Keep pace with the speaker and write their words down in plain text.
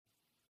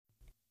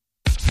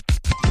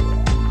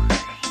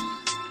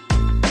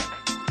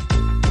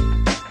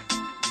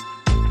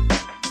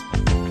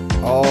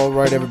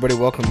right, everybody,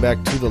 welcome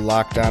back to the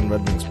Locked On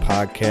Red Wings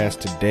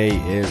podcast. Today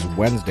is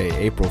Wednesday,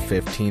 April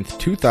 15th,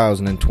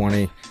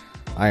 2020.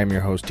 I am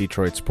your host,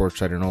 Detroit sports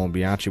writer Nolan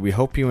Bianchi. We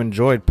hope you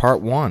enjoyed part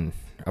one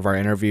of our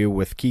interview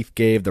with Keith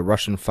Gave, the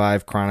Russian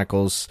 5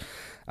 Chronicles.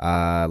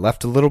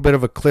 Left a little bit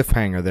of a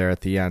cliffhanger there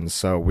at the end,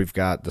 so we've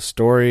got the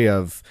story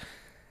of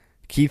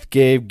Keith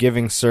Gave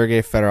giving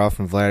Sergei Fedorov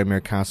and Vladimir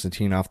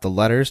Konstantinov the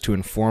letters to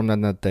inform them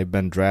that they've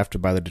been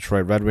drafted by the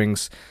Detroit Red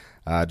Wings.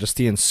 Just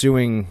the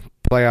ensuing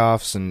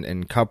playoffs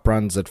and cup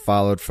runs that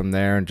followed from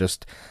there, and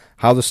just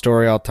how the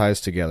story all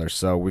ties together.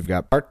 So we've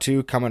got part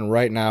two coming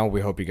right now. We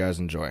hope you guys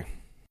enjoy.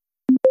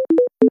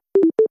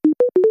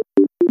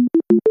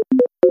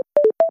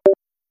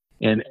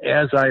 And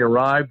as I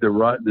arrived,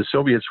 the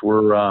Soviets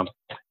were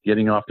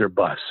getting off their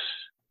bus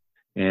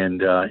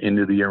and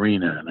into the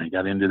arena. And I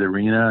got into the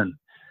arena and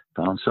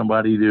found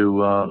somebody who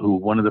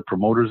one of the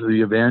promoters of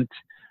the event,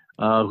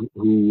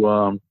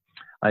 who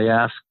I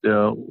asked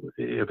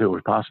if it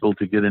was possible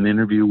to get an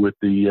interview with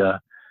a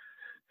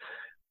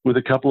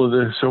couple of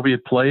the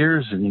Soviet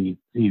players, and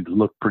he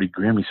looked pretty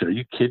grim. He said, "Are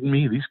you kidding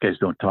me? These guys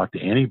don't talk to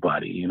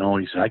anybody." You know,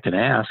 he said, "I can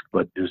ask,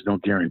 but there's no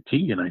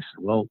guarantee." And I said,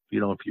 "Well,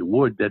 if you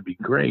would, that'd be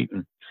great."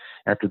 And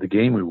after the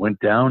game, we went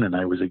down, and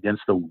I was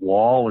against the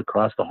wall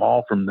across the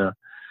hall from the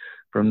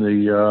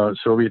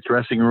Soviet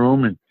dressing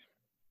room, and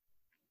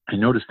I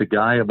noticed a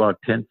guy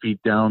about 10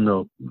 feet down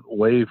the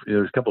way. There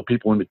was a couple of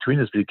people in between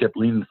us, but he kept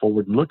leaning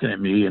forward and looking at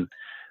me, and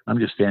I'm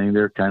just standing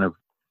there kind of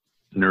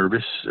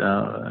nervous.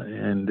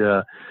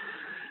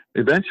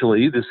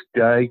 Eventually this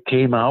guy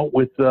came out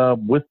with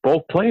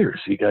both players.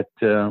 He got,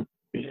 I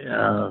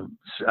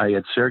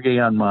had Sergei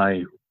on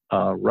my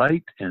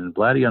right and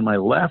Vladdy on my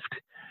left.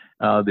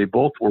 They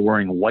both were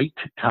wearing white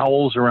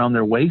towels around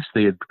their waist.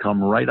 They had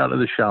come right out of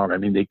the shower. I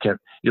mean,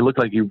 it looked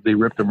like they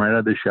ripped them right out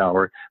of the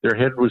shower. Their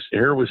hair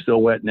was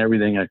still wet and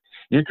everything. I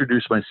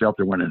introduced myself.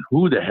 They're wondering,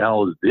 who the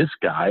hell is this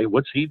guy?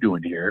 What's he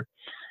doing here?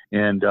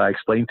 And I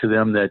explained to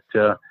them that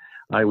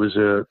I was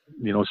a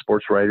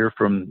sports writer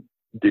from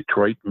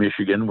Detroit,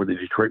 Michigan, where the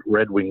Detroit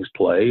Red Wings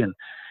play. And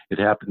it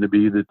happened to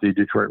be that the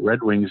Detroit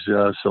Red Wings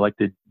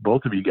selected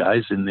both of you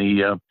guys in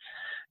the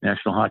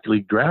National Hockey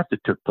League draft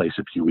that took place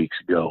a few weeks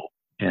ago.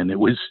 And it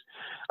was,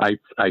 I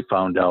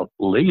found out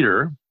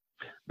later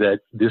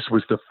that this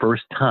was the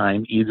first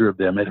time either of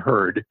them had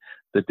heard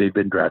that they'd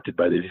been drafted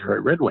by the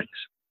Detroit Red Wings.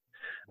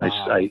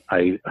 Wow.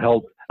 I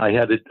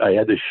had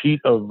a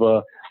sheet of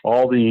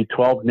all the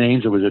 12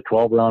 names. It was a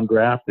 12-round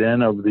draft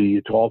then of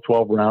the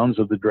 12 rounds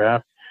of the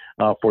draft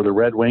for the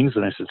Red Wings.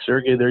 And I said,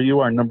 "Sergei, there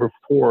you are, number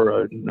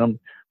 4,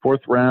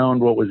 fourth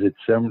round. What was it?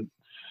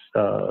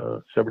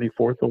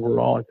 74th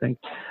overall, I think.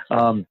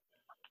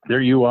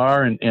 There you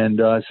are."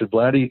 And I said,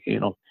 "Vladdy,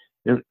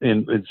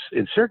 and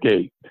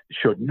Sergei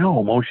showed no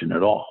emotion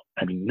at all.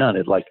 I mean, none.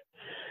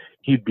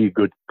 He'd be a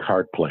good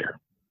card player,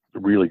 a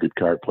really good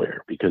card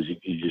player, because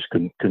you just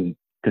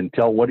couldn't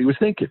tell what he was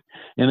thinking."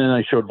 And then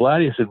I showed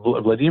Vladdy. I said,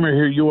 "Vladimir,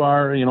 here you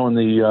are, in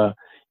the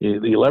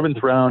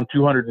 11th round,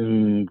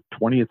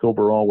 220th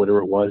overall, whatever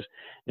it was."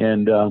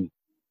 And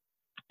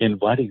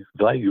Vladdy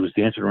was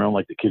dancing around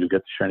like the kid who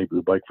got the shiny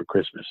blue bike for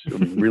Christmas. I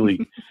mean, really,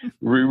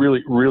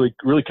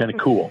 really kind of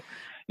cool.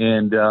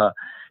 And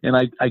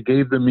I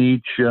gave them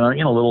each,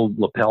 little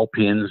lapel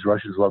pins.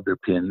 Russians love their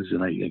pins.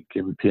 And I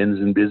gave them pins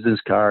and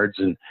business cards.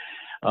 And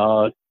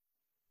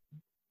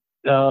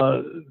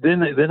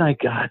then I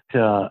got,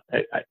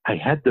 I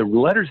had the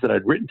letters that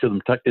I'd written to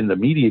them tucked in the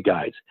media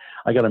guides.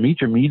 I got them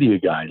each a media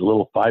guide, a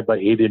little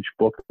 5x8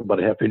 book,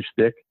 about a half inch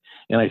thick.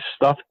 And I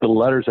stuffed the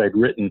letters I'd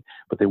written,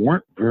 but they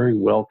weren't very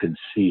well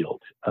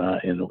concealed.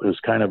 And it was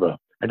kind of I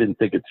didn't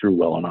think it through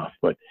well enough,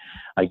 but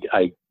I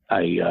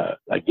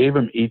gave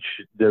them each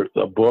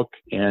a book,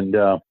 and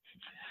I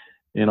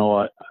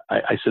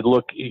said,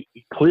 "Look,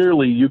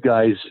 clearly you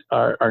guys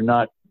are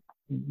not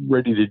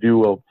ready to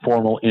do a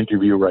formal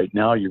interview right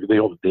now. They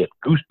have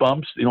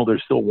goosebumps.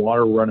 There's still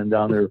water running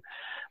down their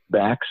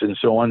backs and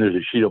so on. There's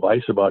a sheet of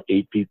ice about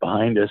 8 feet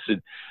behind us."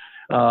 And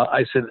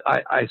I said,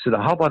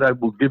 "How about I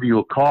will give you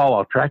a call?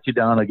 I'll track you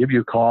down. I'll give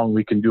you a call, and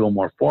we can do a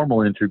more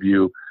formal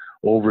interview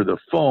over the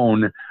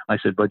phone." I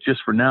said, "But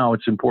just for now,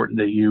 it's important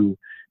that you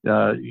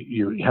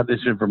have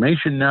this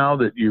information now,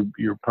 that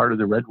you're part of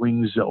the Red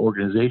Wings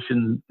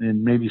organization,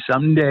 and maybe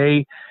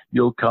someday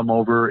you'll come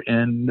over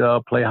and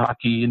play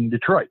hockey in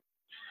Detroit."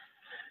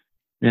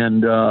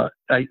 And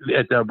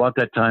at about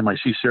that time, I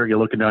see Sergei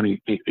looking down. He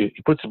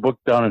puts the book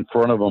down in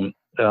front of him,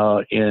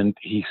 and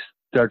he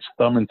starts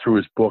thumbing through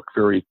his book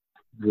very,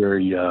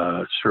 very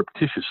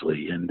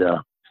surreptitiously. And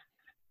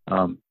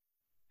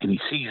he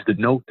sees the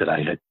note that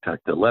I had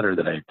tucked, the letter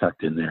that I had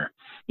tucked in there.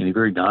 And he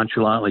very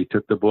nonchalantly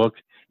took the book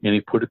and he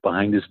put it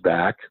behind his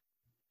back.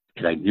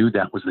 And I knew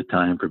that was the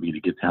time for me to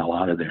get the hell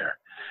out of there.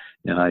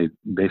 And I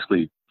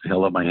basically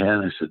held up my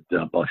hand and I said,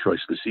 "Большое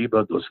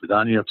спасибо, до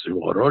свидания,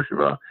 всего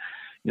хорошего."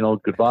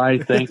 Goodbye.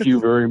 Thank you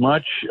very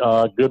much.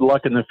 Good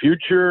luck in the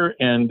future.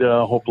 And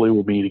hopefully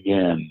we'll meet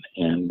again.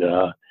 And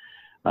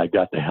I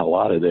got the hell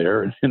out of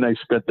there. And I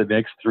spent the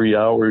next 3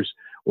 hours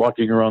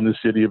walking around the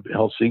city of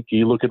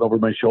Helsinki, looking over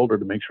my shoulder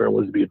to make sure I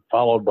wasn't being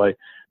followed by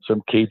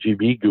some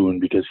KGB goon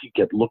because he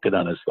kept looking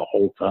on us the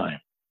whole time.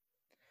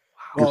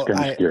 It was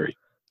kind of scary.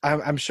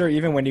 I'm sure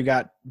even when you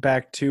got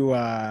back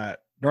to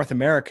North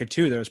America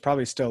too, there was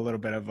probably still a little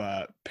bit of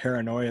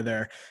paranoia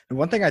there. And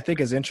one thing I think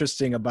is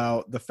interesting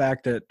about the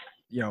fact that,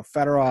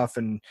 Fedorov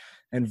and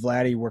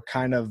Vladdy were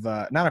kind of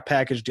not a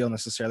package deal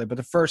necessarily, but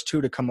the first two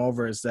to come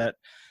over is that,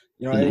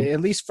 at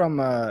least from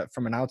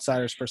an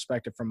outsider's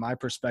perspective, from my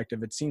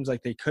perspective, it seems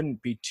like they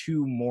couldn't be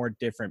two more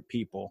different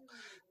people.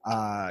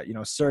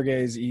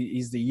 Sergey's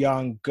he's the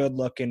young,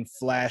 good-looking,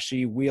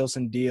 flashy, wheels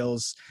and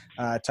deals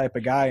type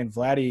of guy, and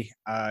Vladdy,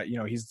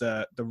 he's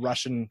the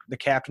Russian, the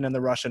captain in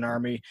the Russian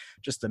army,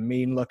 just the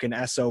mean-looking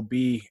SOB,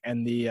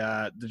 and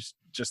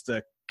just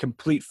the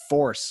complete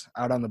force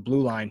out on the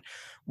blue line.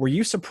 Were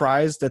you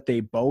surprised that they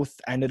both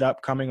ended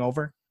up coming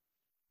over?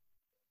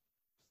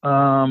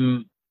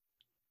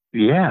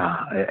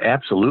 Yeah,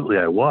 absolutely,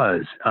 I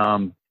was.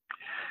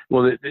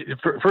 Well,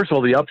 first of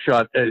all, the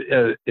upshot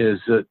is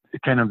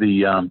kind of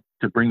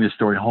to bring this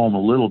story home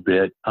a little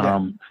bit,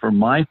 from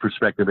my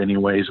perspective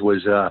anyways,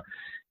 was,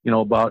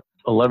 about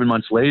 11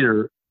 months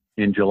later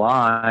in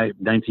July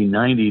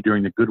 1990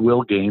 during the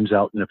Goodwill Games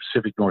out in the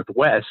Pacific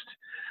Northwest,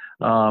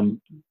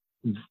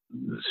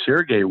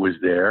 Sergey was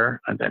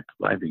there. I think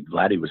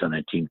Vladdy was on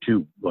that team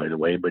too, by the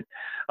way, but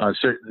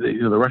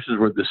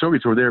the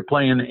Soviets were there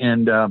playing,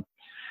 and out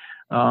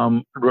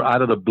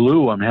of the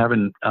blue, I'm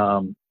having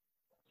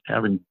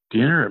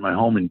dinner at my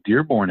home in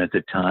Dearborn at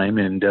the time,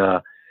 and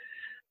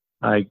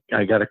I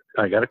got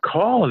a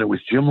call, and it was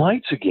Jim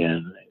Lights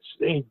again. I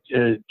said,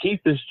 "Hey, Keith,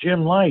 this is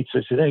Jim Lights."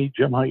 I said, "Hey,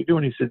 Jim, how you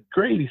doing?" He said,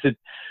 "Great." He said,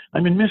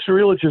 "I'm in Mr.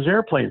 Ilitch's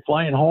airplane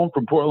flying home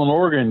from Portland,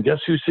 Oregon.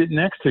 Guess who's sitting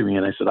next to me?"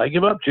 And I said, "I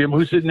give up, Jim.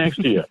 Who's sitting next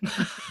to you?"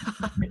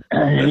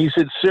 And he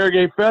said,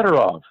 "Sergey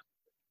Fedorov."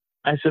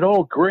 I said,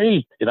 "Oh,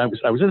 great." And I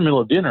was in the middle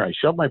of dinner. I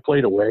shoved my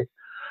plate away.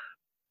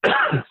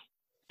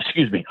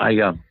 Excuse me. I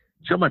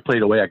shoved my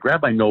plate away. I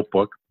grabbed my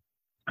notebook,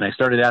 and I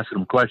started asking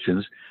him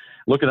questions,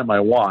 looking at my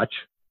watch,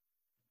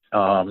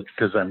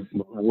 because I'm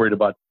worried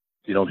about,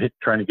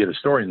 trying to get a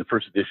story in the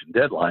first edition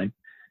deadline.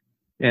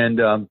 And,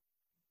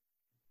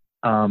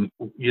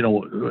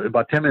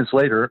 about 10 minutes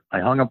later, I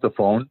hung up the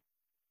phone,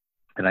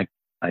 and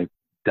I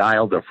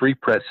dialed the Free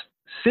Press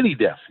city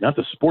desk, not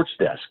the sports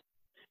desk.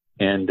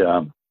 And,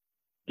 a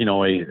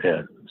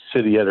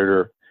city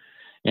editor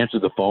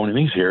answered the phone, and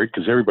he's here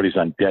because everybody's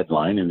on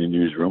deadline in the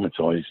newsroom. It's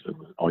always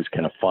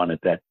kind of fun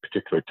at that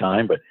particular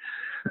time. But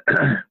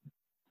I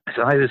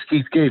said, "Hi, this is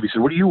Keith Gabe." He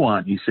said, "What do you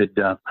want?" He said,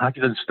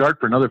 "Hockey doesn't start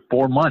for another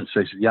 4 months."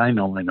 I said, "Yeah, I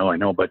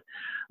know. But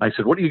I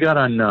said, what do you got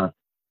on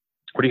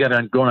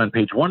going on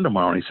page 1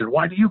 tomorrow?" And he said,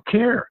 "Why do you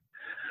care?"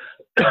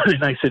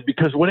 And I said,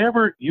 "Because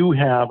whatever you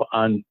have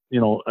on,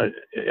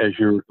 as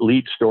your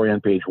lead story on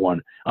page 1,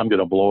 I'm going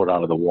to blow it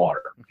out of the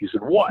water." He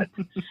said, "What?"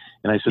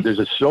 And I said, "There's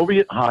a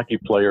Soviet hockey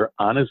player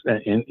on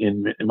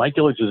in Mike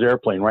Ilitch's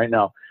airplane right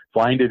now,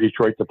 flying to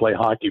Detroit to play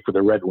hockey for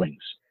the Red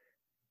Wings."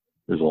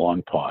 There's a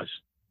long pause.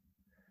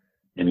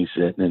 And he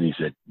said,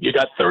 "You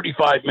got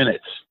 35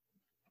 minutes.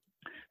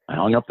 I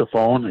hung up the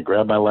phone, I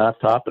grabbed my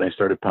laptop, and I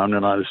started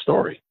pounding out a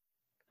story.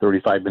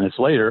 35 minutes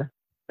later,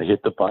 I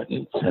hit the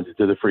button, sent it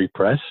to the Free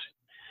Press.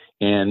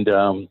 And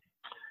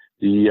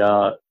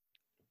the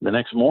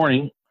next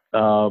morning,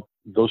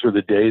 those were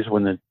the days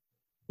when the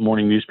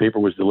morning newspaper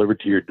was delivered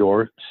to your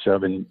door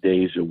 7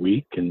 days a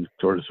week, and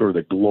sort of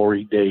the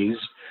glory days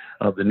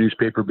of the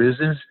newspaper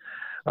business.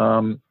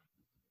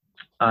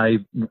 I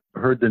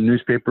heard the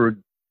newspaper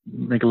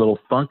make a little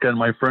thunk on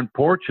my front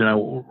porch, and I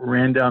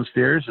ran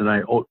downstairs, and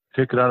I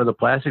took it out of the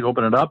plastic,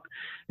 opened it up,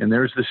 and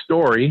there's the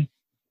story,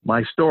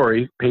 my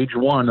story, page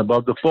 1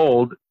 above the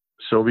fold,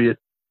 Soviet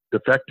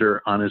defector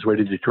on his way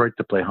to Detroit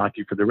to play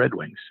hockey for the Red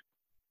Wings.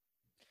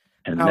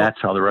 And that's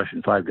how the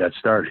Russian Five got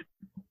started.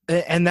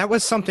 And that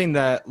was something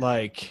that,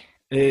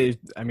 you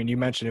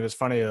mentioned it was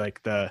funny,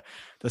 like the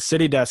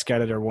city desk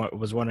editor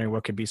was wondering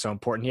what could be so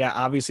important. Yeah,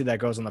 obviously that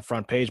goes on the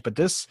front page, but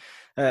this,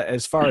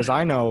 as far as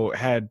I know,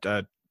 had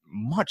a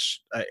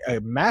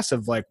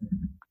massive,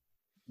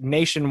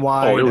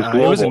 nationwide. Oh, it was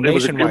global. It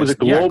was a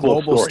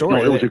global story.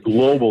 No, it was a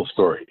global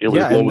story. It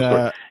was a global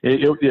story.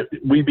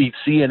 We beat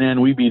CNN.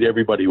 We beat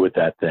everybody with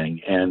that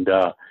thing. And,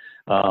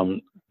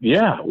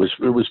 it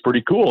was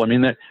pretty cool.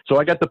 So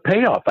I got the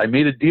payoff. I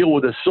made a deal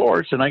with a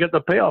source, and I got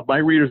the payoff. My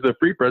readers of the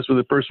Free Press were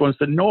the first ones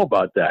to know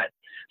about that.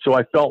 So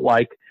I felt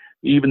like,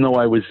 even though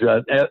I was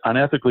on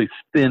ethically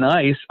thin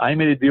ice, I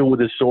made a deal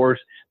with a source.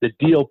 The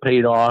deal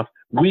paid off.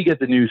 We get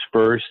the news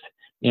first,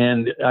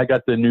 and I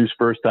got the news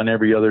first on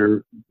every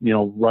other,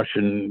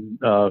 Russian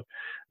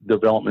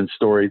development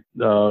story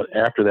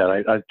after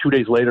that. 2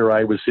 days later,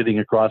 I was sitting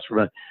across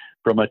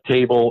from a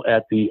table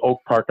at the Oak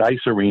Park Ice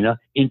Arena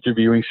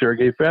interviewing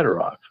Sergey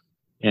Fedorov.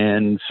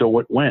 And so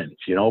it went,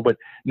 But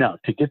now,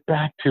 to get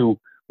back to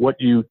what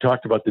you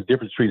talked about, the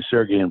difference between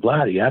Sergey and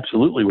Vladdy,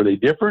 absolutely. Were they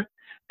different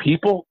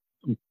people,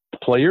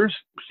 players?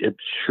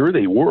 Sure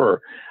they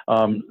were.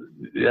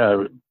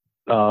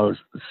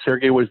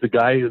 Sergey was the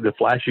guy, the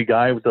flashy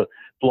guy with the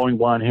flowing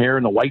blonde hair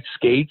and the white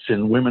skates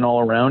and women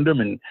all around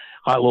him and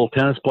hot little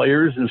tennis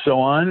players and so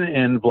on.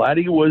 And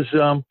Vladdy was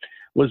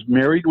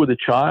married with a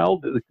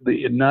child,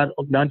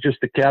 not just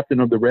the captain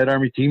of the Red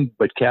Army team,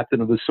 but captain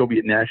of the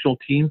Soviet national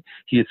team.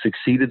 He had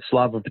succeeded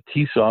Slava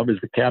Fetisov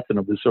as the captain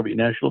of the Soviet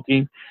national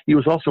team. He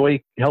was also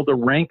held a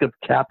rank of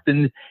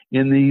captain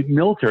in the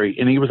military,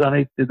 and he was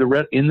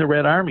in the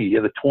Red Army. He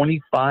had a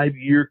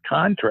 25-year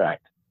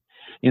contract.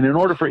 And in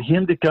order for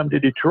him to come to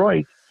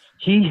Detroit,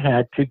 he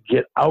had to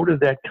get out of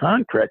that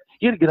contract.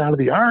 He had to get out of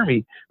the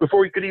Army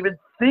before he could even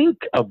think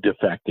of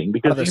defecting.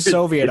 Because the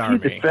Soviet Army.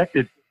 He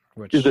defected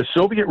to the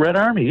Soviet Red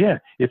Army, yeah.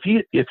 If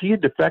he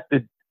had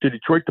defected to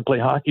Detroit to play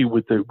hockey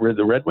with the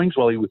Red Wings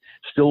while he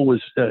still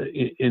was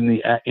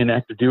in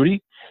active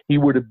duty, he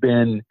would have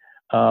been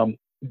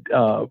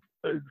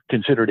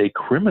considered a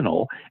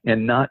criminal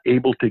and not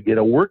able to get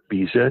a work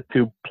visa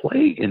to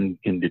play in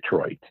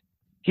Detroit.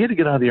 He had to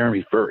get out of the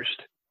Army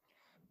first.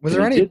 Was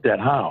there any? Did that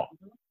how?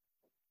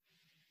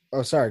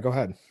 Oh, sorry. Go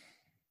ahead.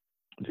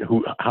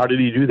 How did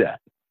he do that?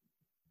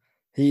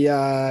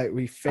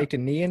 We faked a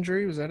knee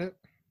injury. Was that it?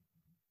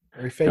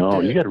 Or he faked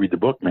no, you got to read the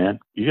book, man.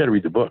 You got to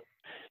read the book.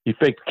 He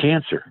faked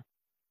cancer.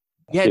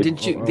 Yeah,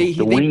 didn't you? They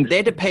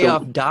had to pay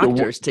off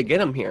doctors to get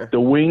him here. The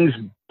Wings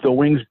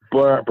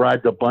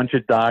bribed a bunch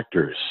of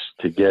doctors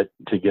to get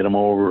him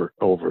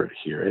over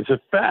here. It's a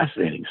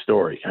fascinating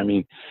story. I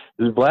mean,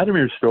 the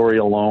Vladimir story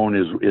alone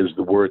is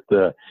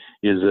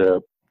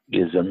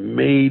a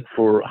made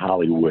for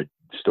Hollywood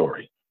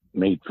story.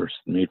 Made for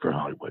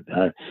Hollywood.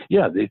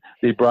 They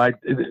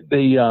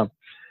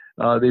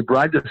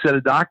bribed a set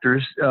of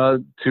doctors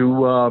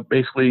to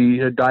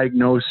basically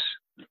diagnose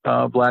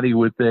Vladdy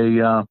with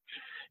a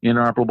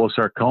inoperable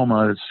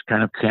sarcoma. It's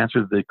kind of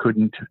cancer that they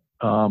couldn't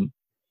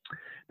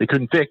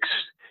fix.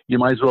 You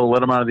might as well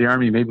let them out of the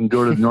Army, maybe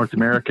go to North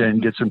America and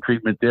get some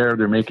treatment there.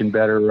 They're making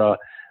better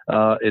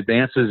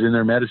advances in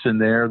their medicine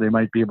there. They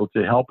might be able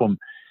to help them.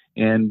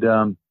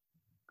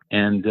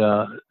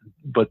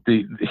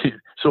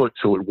 So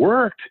it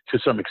worked to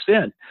some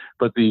extent,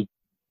 but the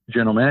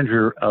general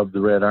manager of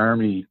the Red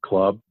Army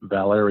Club,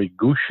 Valery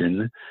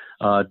Gushin,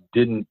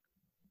 didn't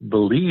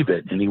believe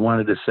it, and he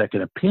wanted a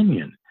second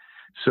opinion.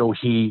 So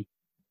he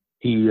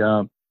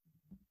sent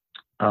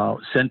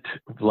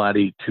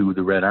Vladdy to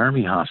the Red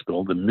Army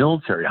Hospital, the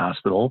military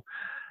hospital,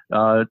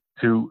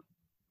 to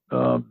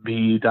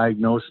be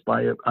diagnosed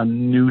by a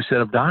new set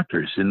of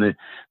doctors. And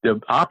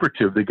the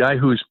operative, the guy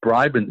who's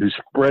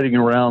spreading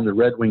around the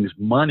Red Wings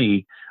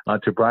money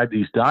to bribe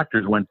these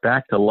doctors, went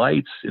back to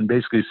Lights and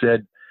basically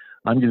said,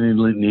 I'm going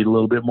to need a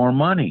little bit more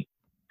money.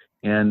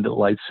 And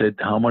Lights said,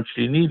 how much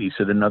do you need? He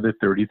said, another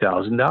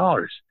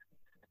 $30,000.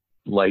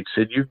 Lights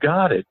said, you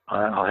got it.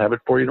 I'll have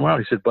it for you tomorrow.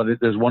 He said, but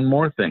there's one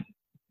more thing.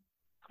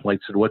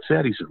 Lights said, what's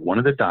that? He said, one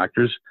of the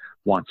doctors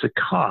wants a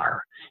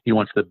car. He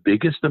wants the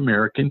biggest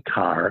American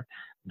car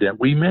that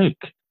we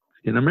make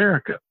in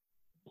America.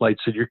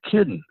 Lights said, you're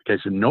kidding. The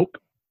guy said, nope.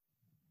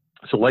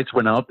 So Lights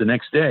went out the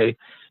next day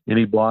and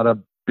he bought a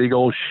big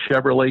old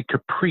Chevrolet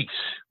Caprice.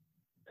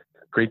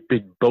 Great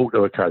big boat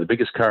of a car, the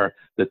biggest car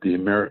that the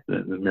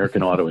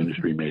American auto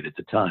industry made at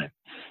the time.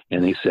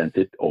 And they sent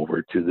it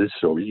over to the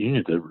Soviet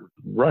Union, to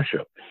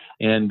Russia.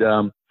 And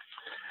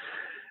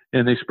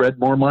they spread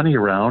more money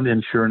around.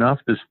 And sure enough,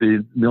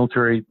 the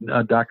military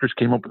doctors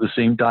came up with the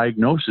same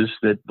diagnosis,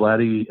 that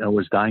Vladdy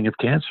was dying of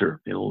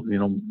cancer.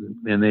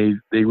 And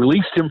they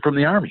released him from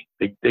the Army.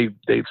 They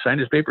signed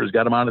his papers,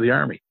 got him out of the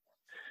Army.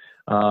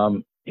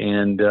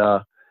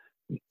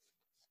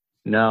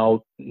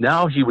 Now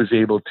he was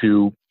able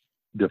to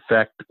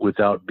defect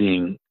without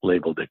being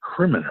labeled a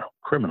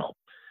criminal.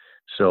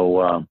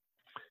 So,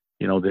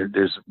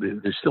 there's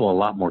still a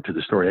lot more to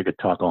the story. I could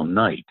talk all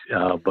night,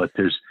 but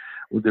there's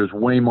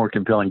way more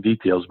compelling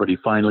details. But he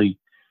finally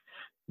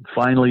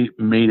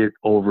made it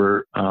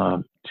over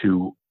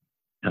to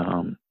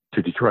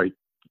Detroit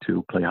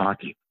to play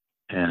hockey.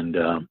 And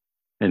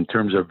in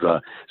terms of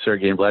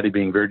Sergei and Vladdy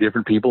being very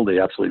different people, they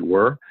absolutely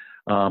were.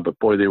 But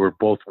boy, they were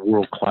both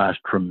world-class,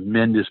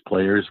 tremendous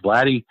players.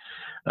 Vladdy,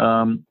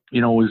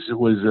 was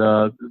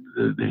the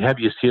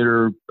heaviest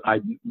hitter,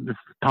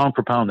 pound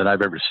for pound, that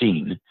I've ever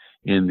seen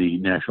in the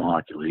National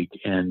Hockey League.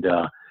 And,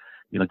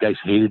 guys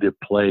hated to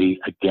play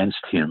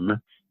against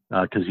him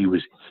because he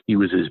was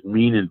as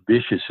mean and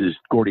vicious as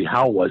Gordie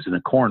Howe was in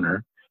the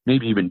corner,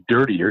 maybe even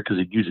dirtier because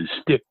he'd use his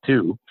stick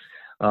too.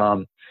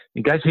 And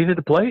guys hated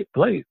to play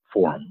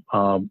for him.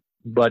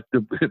 But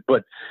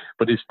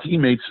his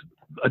teammates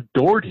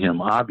adored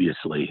him,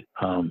 obviously.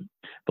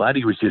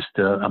 Vladdy was just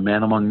a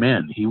man among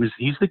men.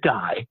 He's the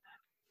guy.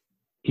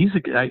 He's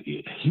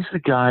the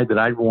guy that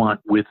I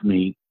want with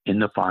me in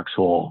the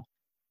foxhole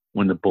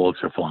when the bullets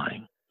are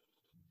flying.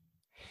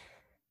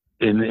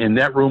 And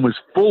that room was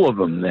full of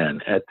them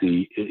then at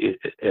the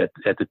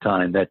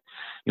time, that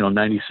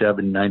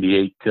 97,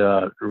 98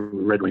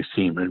 Red Wings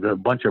team, and a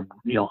bunch of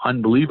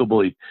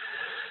unbelievably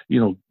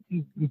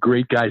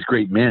great guys,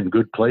 great men,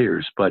 good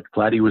players. But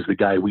Vladdy was the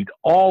guy we'd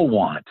all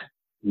want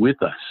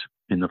with us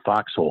in the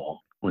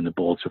foxhole when the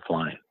bullets are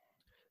flying.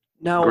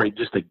 Now,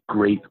 just a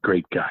great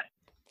guy.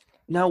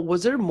 Now,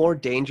 was there more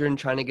danger in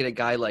trying to get a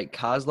guy like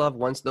Kozlov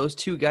once those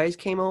two guys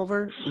came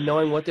over,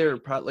 knowing what they were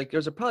like?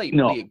 There's a probably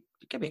No, it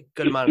could be a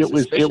good amount of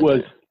suspicion. There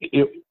was,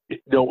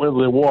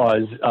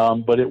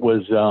 but it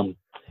was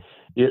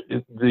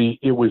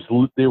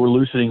they were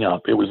loosening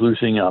up. It was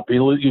loosening up.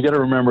 You got to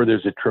remember,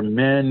 there's a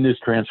tremendous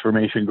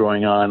transformation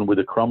going on with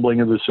the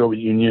crumbling of the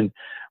Soviet Union,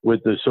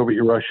 with the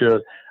Soviet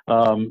Russia.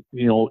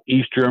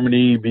 East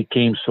Germany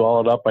became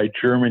swallowed up by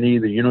Germany.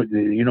 They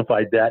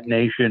unified that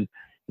nation.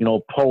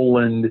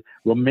 Poland,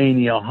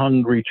 Romania,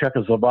 Hungary,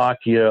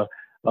 Czechoslovakia,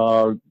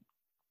 the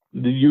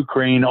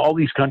Ukraine, all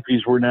these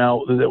countries were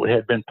now, that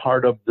had been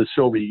part of the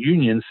Soviet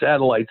Union,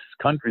 satellites,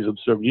 countries of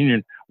the Soviet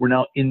Union, were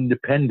now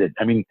independent.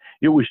 I mean,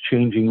 it was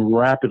changing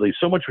rapidly.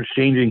 So much was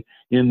changing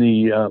in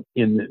the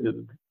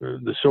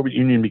Soviet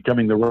Union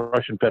becoming the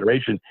Russian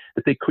Federation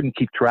that they couldn't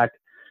keep track.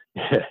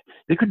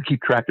 They couldn't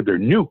keep track of their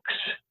nukes,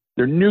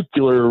 their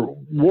nuclear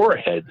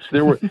warheads.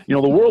 There were,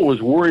 the world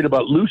was worried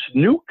about loose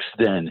nukes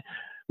then,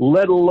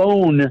 let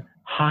alone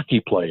hockey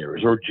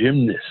players or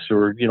gymnasts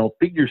or,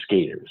 figure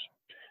skaters.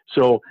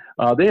 So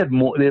they had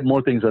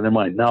more things on their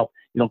mind. Now,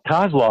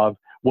 Kozlov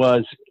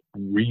was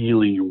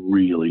really,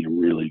 really,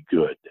 really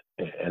good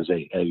as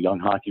a young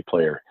hockey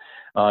player.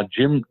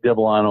 Jim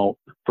Devellano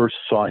first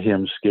saw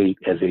him skate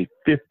as a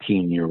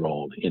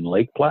 15-year-old in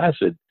Lake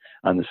Placid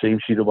on the same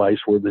sheet of ice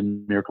where the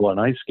Miracle on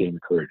Ice game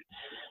occurred.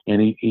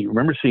 And he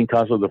remembers seeing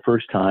Kozlov the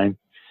first time,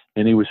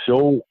 and he was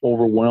so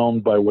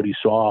overwhelmed by what he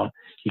saw,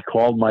 he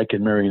called Mike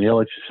and Marian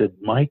Ilitch and said,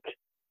 "Mike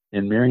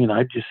and Marian,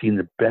 I've just seen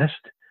the best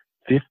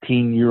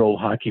 15-year-old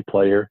hockey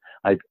player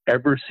I've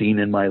ever seen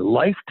in my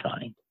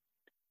lifetime."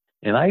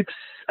 And I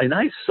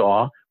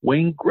saw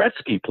Wayne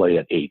Gretzky play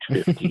at age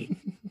 15.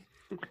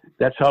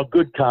 That's how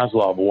good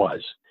Kozlov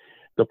was.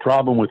 The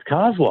problem with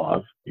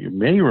Kozlov, you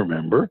may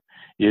remember,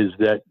 is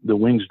that the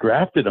Wings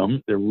drafted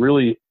him. They're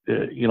really,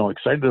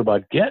 excited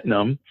about getting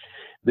him.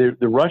 The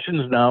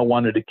Russians now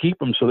wanted to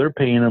keep him, so they're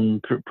paying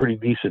him pretty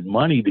decent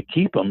money to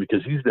keep him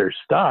because he's their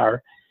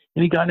star.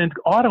 And he got into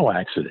an auto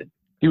accident.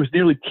 He was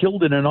nearly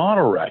killed in an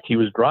auto wreck. He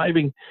was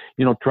driving,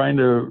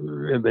 driving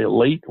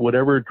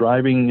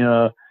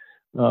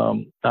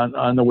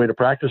on the way to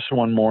practice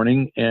one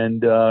morning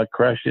and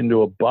crashed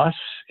into a bus.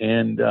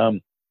 And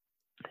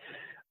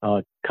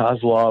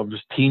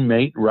Kozlov's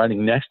teammate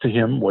riding next to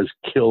him was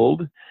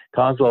killed.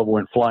 Kozlov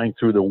went flying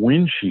through the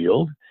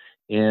windshield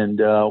and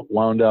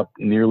wound up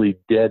nearly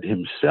dead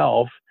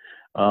himself.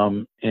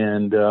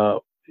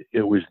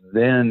 It was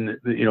then,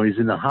 he's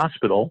in the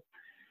hospital.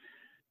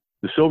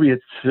 The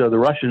Soviets, the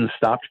Russians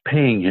stopped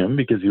paying him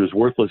because he was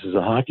worthless as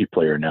a hockey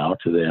player now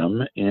to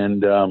them.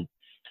 And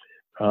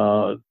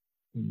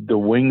the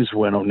Wings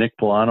Nick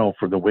Polano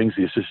for the Wings,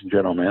 the assistant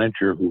general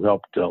manager who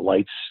helped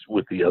Lights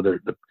with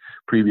the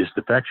previous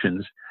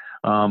defections,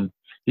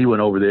 he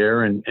went over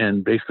there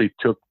and basically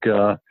took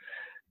care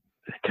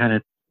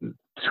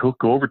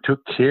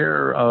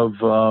of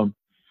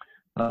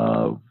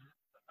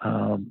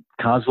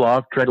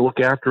Kozlov, tried to look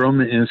after him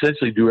and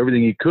essentially do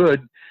everything he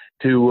could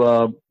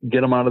to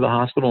get him out of the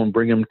hospital and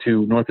bring him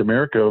to North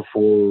America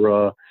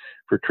for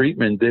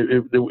treatment.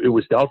 It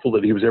was doubtful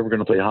that he was ever going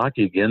to play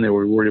hockey again. They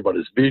were worried about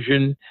his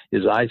vision,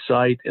 his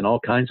eyesight, and all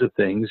kinds of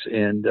things.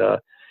 And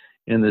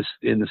in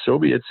the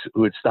Soviets,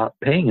 who had stopped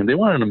paying him, they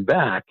wanted him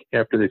back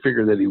after they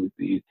figured that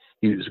he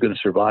was going to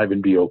survive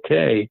and be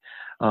okay.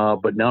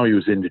 But now he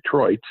was in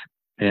Detroit,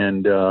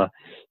 and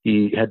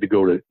he had to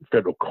go to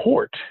federal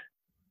court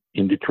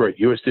in Detroit,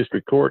 U.S.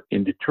 District Court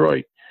in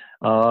Detroit,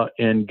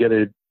 and get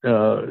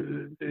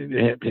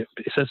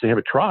essentially have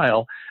a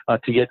trial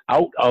to get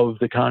out of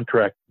the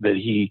contract that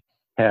he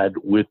had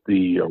with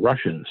the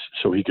Russians,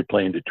 so he could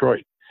play in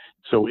Detroit.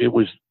 So it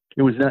was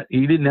not,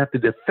 he didn't have to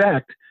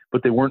defect,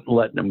 but they weren't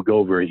letting him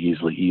go very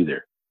easily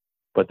either.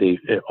 But they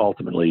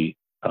ultimately,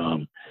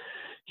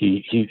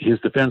 his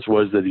defense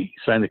was that he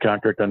signed the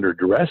contract under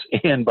duress,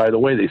 and by the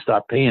way, they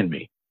stopped paying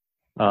me,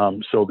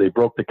 so they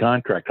broke the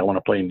contract. I want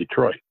to play in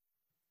Detroit,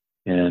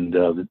 and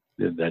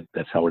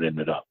that's how it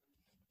ended up.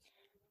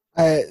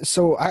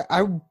 So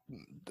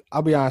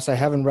I'll be honest, I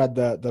haven't read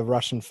the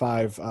Russian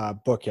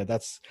 5 book yet.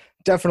 That's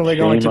definitely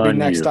going to be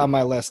next on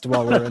my list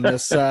while we're in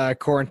this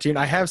quarantine.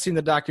 I have seen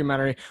the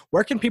documentary.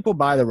 Where can people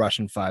buy the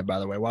Russian 5, by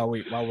the way, while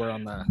we're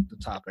on the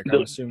topic?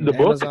 I'm assuming the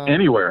book Amazon?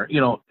 Anywhere,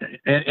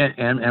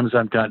 and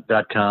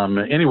Amazon.com,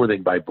 anywhere they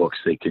can buy books,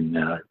 they can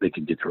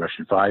get the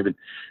Russian 5. And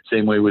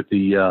same way with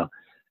the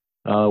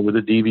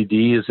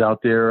DVD is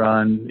out there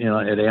on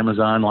at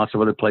Amazon, lots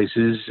of other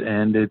places,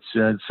 and it's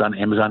on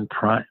Amazon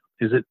Prime.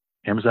 Is it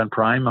Amazon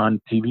Prime on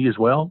TV as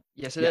well?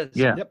 Yes, it is.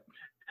 Yeah. Yep.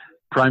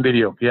 Prime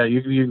Video. Yeah,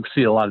 you can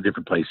see a lot of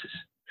different places.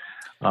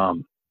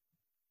 What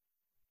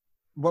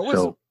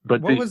was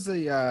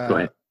the go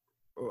ahead.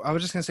 I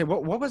was just gonna say,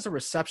 what was the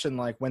reception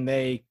like when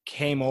they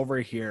came over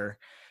here?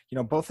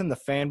 Both in the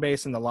fan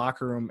base and the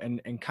locker room,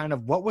 and kind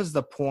of what was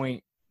the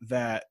point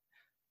that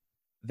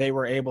they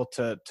were able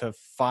to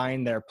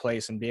find their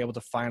place and be able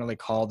to finally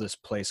call this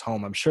place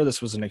home? I'm sure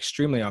this was an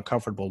extremely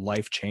uncomfortable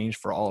life change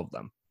for all of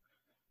them.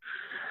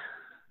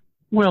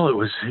 Well, it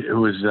was.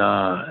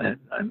 I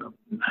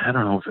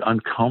don't know if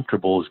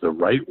uncomfortable is the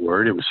right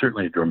word. It was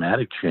certainly a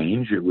dramatic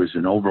change. It was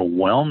an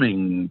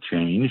overwhelming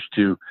change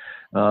to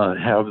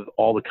have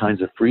all the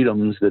kinds of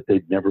freedoms that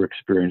they'd never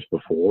experienced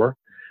before.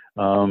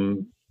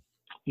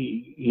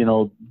 You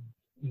know,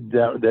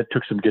 that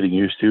took some getting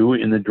used to.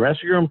 In the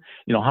dressing room,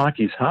 you know,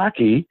 hockey's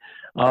hockey,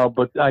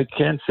 but I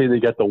can't say they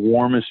got the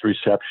warmest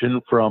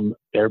reception from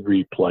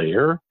every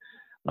player.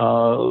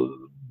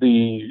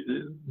 The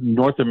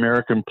North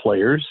American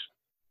players,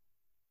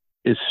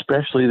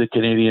 especially the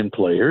Canadian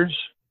players,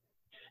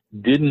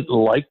 didn't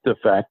like the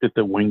fact that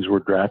the Wings were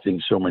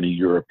drafting so many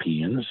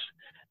Europeans,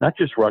 not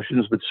just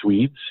Russians, but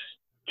Swedes,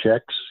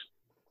 Czechs,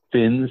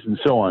 Finns, and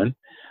so on.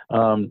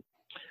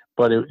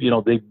 But it, you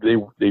know,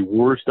 they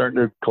were starting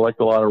to collect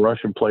a lot of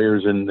Russian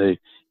players, and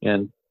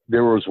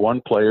there was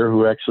one player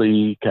who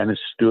actually kind of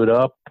stood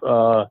up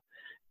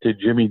to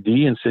Jimmy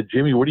D and said,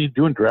 "Jimmy, what are you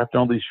doing drafting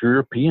all these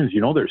Europeans?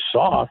 You know, they're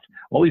soft.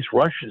 All these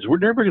Russians, we're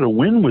never going to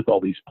win with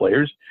all these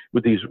players,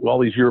 with all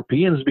these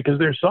Europeans, because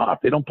they're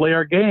soft. They don't play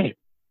our game,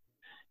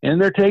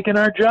 and they're taking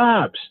our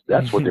jobs."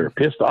 That's what they're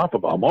pissed off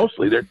about.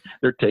 Mostly,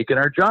 they're taking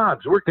our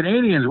jobs. We're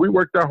Canadians. We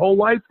worked our whole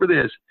life for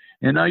this,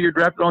 and now you're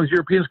drafting all these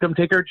Europeans to come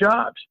take our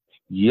jobs.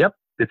 Yep,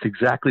 that's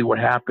exactly what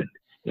happened.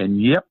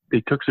 And yep, they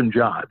took some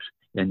jobs.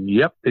 And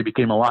yep, they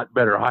became a lot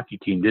better hockey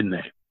team, didn't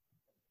they?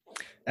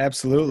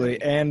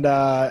 Absolutely. And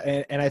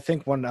I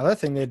think one other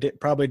thing they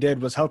probably did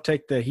was help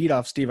take the heat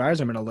off Steve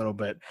Yzerman a little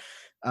bit.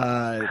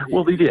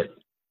 Well, they did.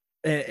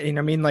 And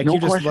I mean, like, no you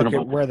just look at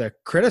it. where the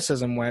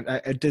criticism went.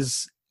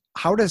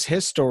 How does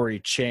his story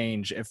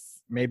change if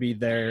maybe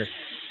there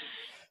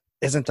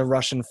isn't the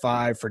Russian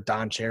Five for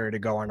Don Cherry to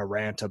go on a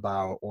rant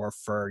about, or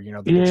for, you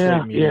know, the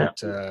Detroit media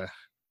to –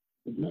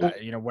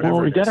 you know, whatever.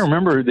 Well, you got to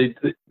remember, they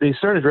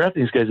started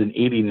drafting these guys in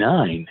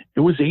 '89. It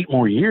was 8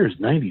 more years,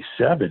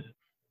 '97,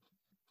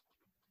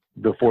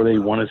 before they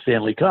won a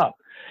Stanley Cup,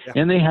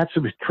 and they had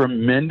some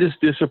tremendous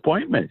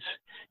disappointments.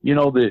 You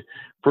know, the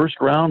first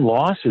round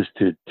losses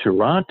to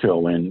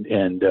Toronto and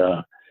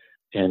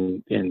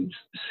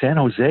San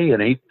Jose,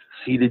 an 8th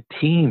seeded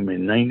team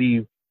in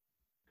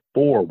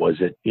 '94, was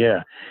it?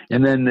 Yeah,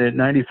 and then in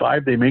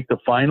 '95 they make the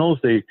finals.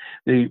 They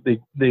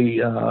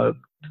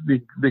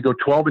go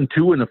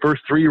 12-2 in the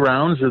first 3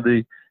 rounds of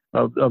the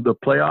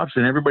playoffs,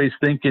 and everybody's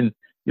thinking,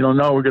 you know,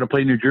 no, we're going to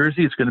play New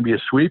Jersey. It's going to be a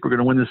sweep. We're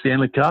going to win the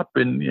Stanley Cup,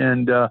 and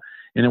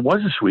it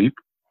was a sweep,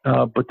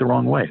 but the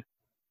wrong way,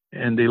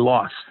 and they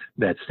lost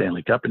that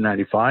Stanley Cup in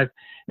 '95.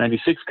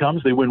 '96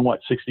 comes, they win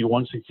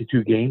 61,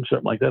 62 games,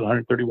 something like that,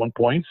 131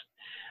 points,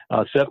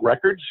 set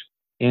records,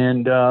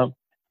 and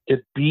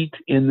get beat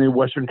in the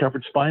Western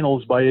Conference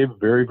Finals by a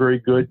very, very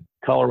good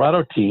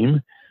Colorado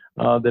team.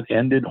 That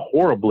ended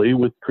horribly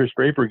with Chris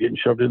Draper getting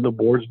shoved into the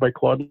boards by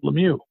Claude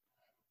Lemieux.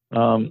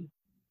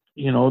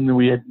 You know, and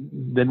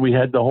then we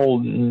had the whole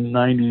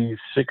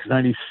 '96,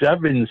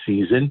 '97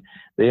 season.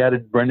 They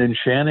added Brendan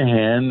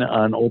Shanahan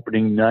on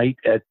opening night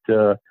at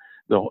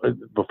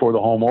before the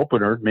home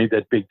opener, made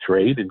that big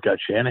trade and got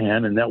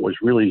Shanahan, and that was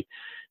really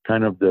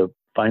kind of the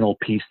final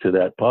piece to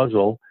that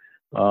puzzle.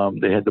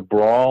 They had the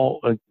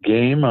brawl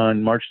game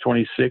on March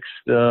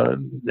 26th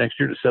next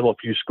year to settle a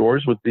few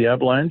scores with the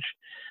Avalanche.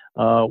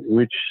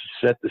 Which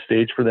set the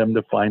stage for them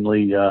to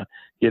finally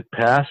get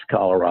past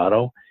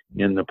Colorado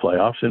in the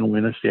playoffs and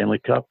win a Stanley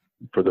Cup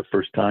for the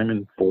first time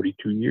in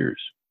 42 years.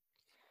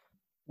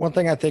 One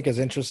thing I think is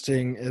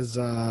interesting is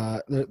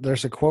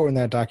there's a quote in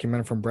that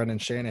document from Brendan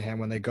Shanahan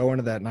when they go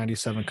into that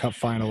 '97 Cup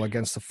final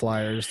against the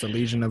Flyers, the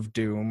Legion of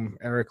Doom,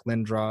 Eric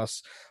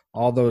Lindros,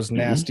 all those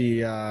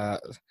nasty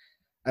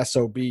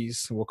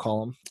SOBs, we'll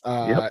call them.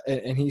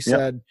 And he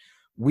said,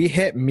 "We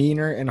hit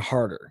meaner and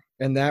harder."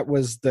 And that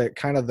was the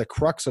kind of the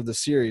crux of the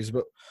series.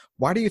 But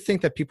why do you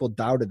think that people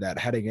doubted that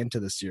heading into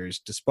the series,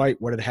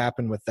 despite what had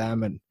happened with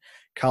them and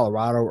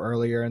Colorado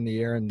earlier in the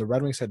year? And the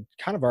Red Wings had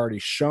kind of already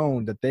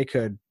shown that they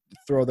could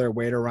throw their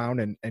weight around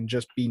and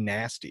just be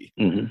nasty.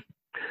 Mm-hmm.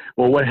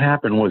 Well, what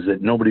happened was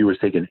that nobody was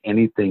taking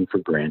anything for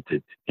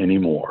granted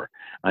anymore.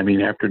 I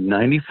mean, after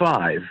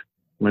 '95,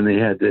 when they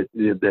had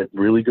that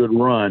really good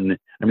run,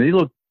 I mean, they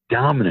looked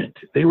dominant.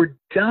 They were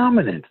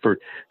dominant for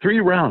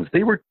 3 rounds.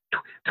 They were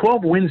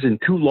 12 wins and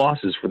 2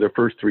 losses for their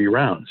first 3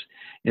 rounds.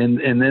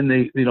 And then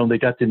they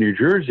got to New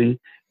Jersey,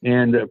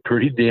 and a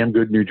pretty damn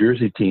good New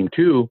Jersey team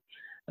too.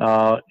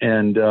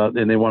 And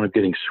they wound up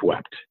getting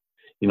swept.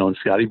 You know, and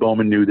Scotty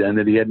Bowman knew then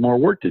that he had more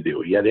work to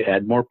do. He had to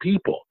add more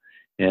people.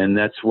 And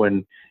that's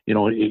when, you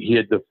know, he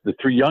had the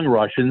 3 young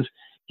Russians.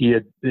 He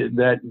had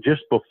that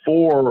just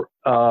before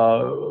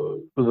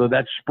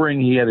that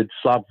spring, he added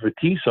Slav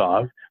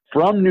Fetisov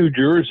from New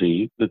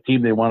Jersey, the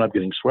team they wound up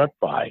getting swept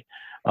by.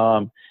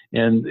 And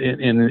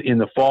in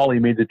the fall, he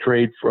made the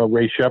trade for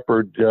Ray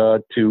Shepard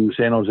to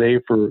San Jose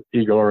for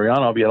Igor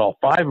Larionov. He had all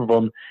 5 of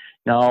them.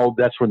 Now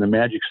that's when the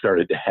magic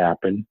started to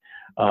happen.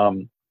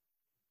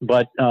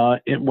 But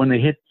when they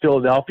hit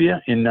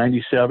Philadelphia in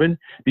 '97,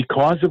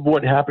 because of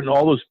what happened,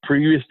 all those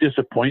previous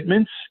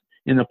disappointments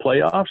in the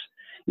playoffs,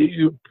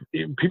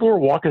 people were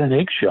walking on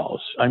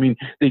eggshells. I mean,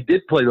 they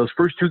did play those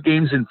first 2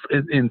 games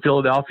in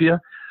Philadelphia.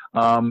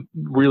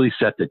 really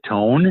set the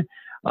tone.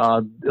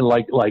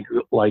 Like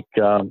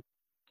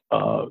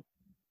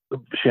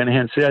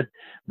Shanahan said,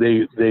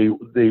 they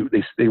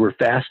were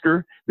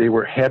faster, they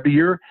were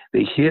heavier,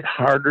 they hit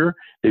harder,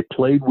 they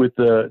played with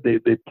they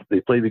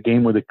played the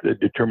game with a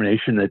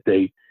determination that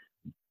they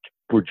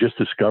were just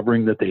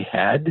discovering that they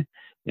had,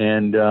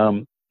 and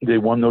they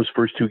won those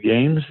first two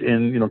games,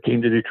 and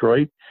came to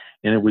Detroit,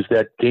 and it was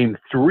that game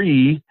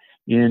 3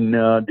 in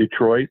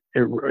Detroit,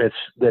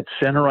 that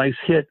center ice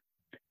hit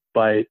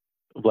by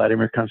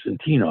Vladimir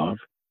Konstantinov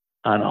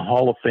on a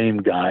Hall of Fame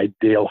guy,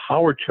 Dale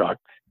Hawerchuk,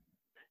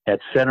 at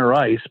center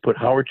ice, put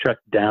Hawerchuk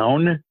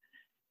down,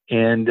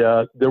 and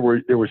there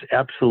was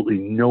absolutely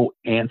no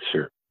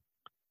answer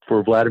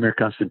for Vladimir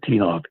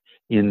Konstantinov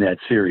in that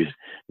series.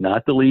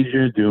 Not the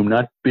Legion of Doom,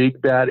 not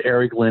big bad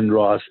Eric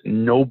Lindros,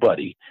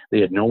 nobody.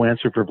 They had no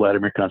answer for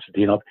Vladimir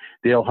Konstantinov.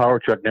 Dale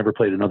Hawerchuk never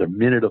played another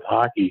minute of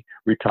hockey,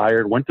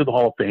 retired, went to the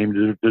Hall of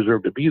Fame,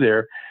 deserved to be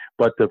there,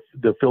 but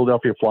the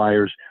Philadelphia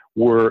Flyers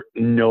were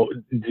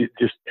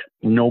just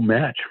no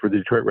match for the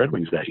Detroit Red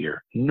Wings that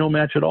year. No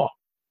match at all.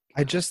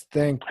 I just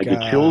think I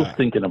get chills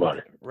thinking about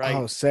it. Right.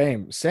 Oh,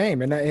 same,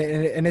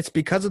 and it's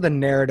because of the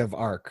narrative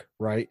arc,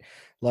 right?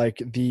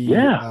 Like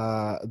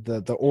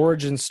the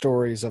origin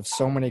stories of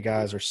so many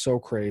guys are so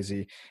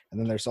crazy, and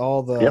then there's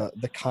all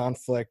the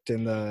conflict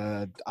and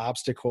the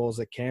obstacles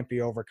that can't be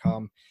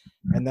overcome,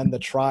 and then the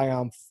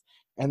triumph,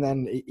 and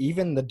then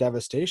even the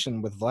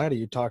devastation with Vladdy.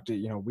 You talked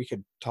to we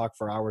could talk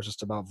for hours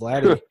just about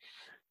Vladdy.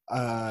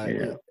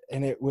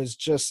 And it was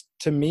just,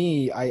 to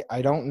me,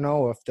 I don't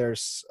know if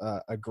there's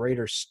a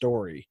greater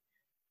story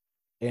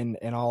in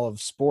all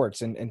of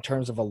sports in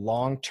terms of a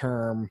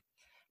long-term,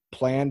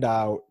 planned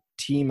out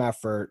team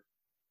effort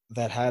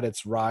that had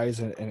its rise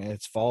and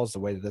its falls the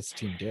way that this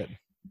team did.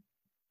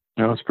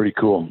 No, it's pretty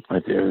cool.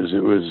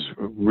 It was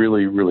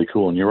really, really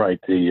cool. And you're right.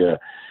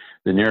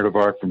 The narrative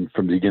arc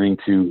from beginning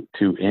to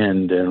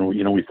end, and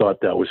we thought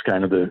that was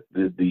kind of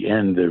the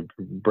end, the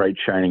bright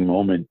shining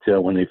moment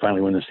when they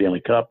finally win the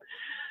Stanley Cup.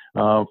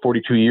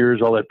 42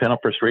 years, all that pent-up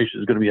frustration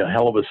is going to be a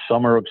hell of a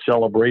summer of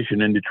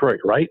celebration in Detroit,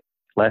 right?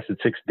 Lasted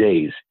 6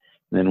 days.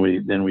 And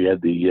then we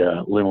had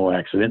the limo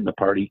accident, and the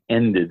party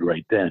ended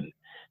right then. And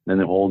then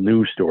the whole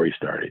news story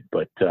started.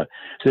 But so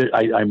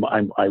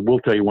I will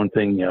tell you one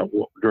thing.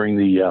 During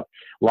the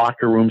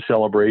locker room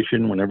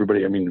celebration, when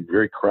everybody,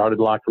 very crowded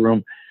locker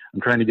room, I'm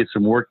trying to get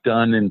some work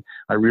done, and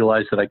I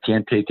realized that I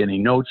can't take any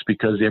notes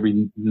because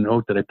every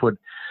note that I put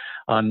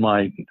on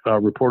my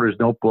reporter's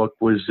notebook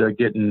was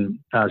getting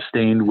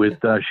stained with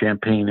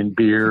champagne and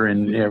beer,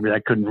 and I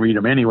couldn't read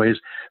them anyways.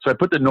 So I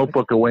put the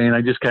notebook away, and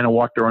I just kind of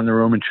walked around the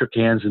room and shook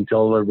hands and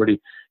told everybody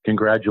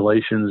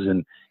congratulations.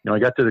 And I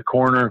got to the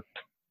corner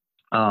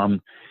of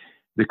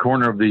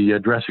the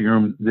dressing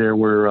room. There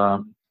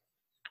were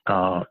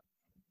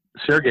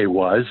Sergei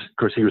was, of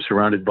course, he was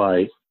surrounded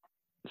by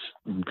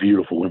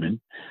beautiful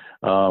women.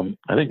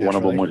 I think one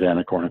of them was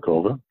Anna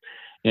Kournikova.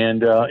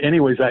 And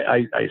anyways,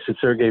 I said,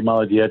 Sergei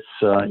Molodets,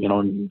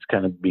 it's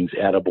kind of means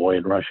attaboy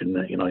in Russian.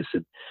 I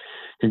said,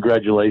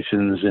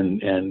 congratulations.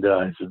 And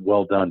I said,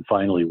 well done,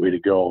 finally, way to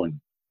go.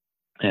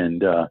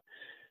 And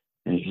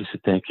he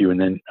said, thank you. And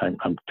then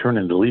I'm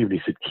turning to leave, and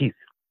he said, Keith.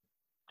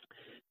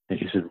 And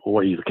he said,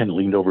 boy, he kind of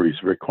leaned over. He's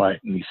very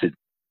quiet. And he said,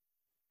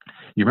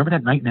 you remember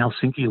that night in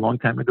Helsinki a long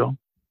time ago?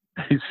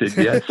 I said,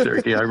 yes,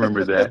 Sergei, I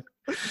remember that.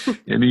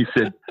 And he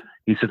said,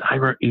 I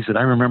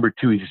remember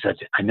too. He said,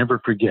 I never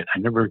forget.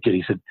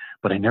 He said,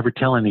 but I never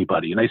tell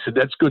anybody. And I said,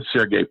 that's good,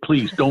 Sergei.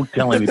 Please don't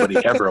tell anybody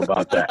ever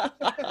about that.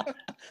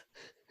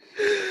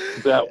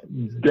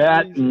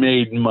 That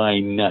made my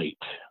night.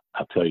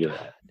 I'll tell you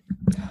that.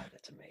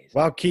 That's amazing.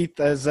 Well, Keith,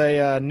 as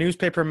a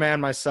newspaper man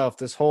myself,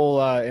 this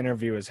whole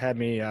interview has had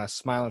me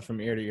smiling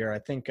from ear to ear. I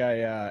think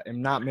I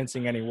am not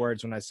mincing any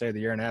words when I say that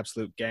you're an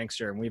absolute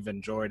gangster, and we've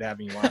enjoyed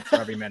having you on for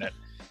every minute.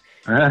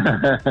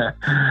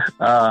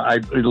 I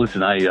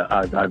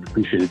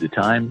appreciated the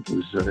time.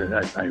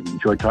 I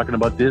enjoyed talking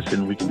about this,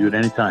 and we can do it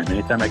anytime.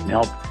 Anytime I can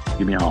help,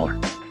 give me a holler.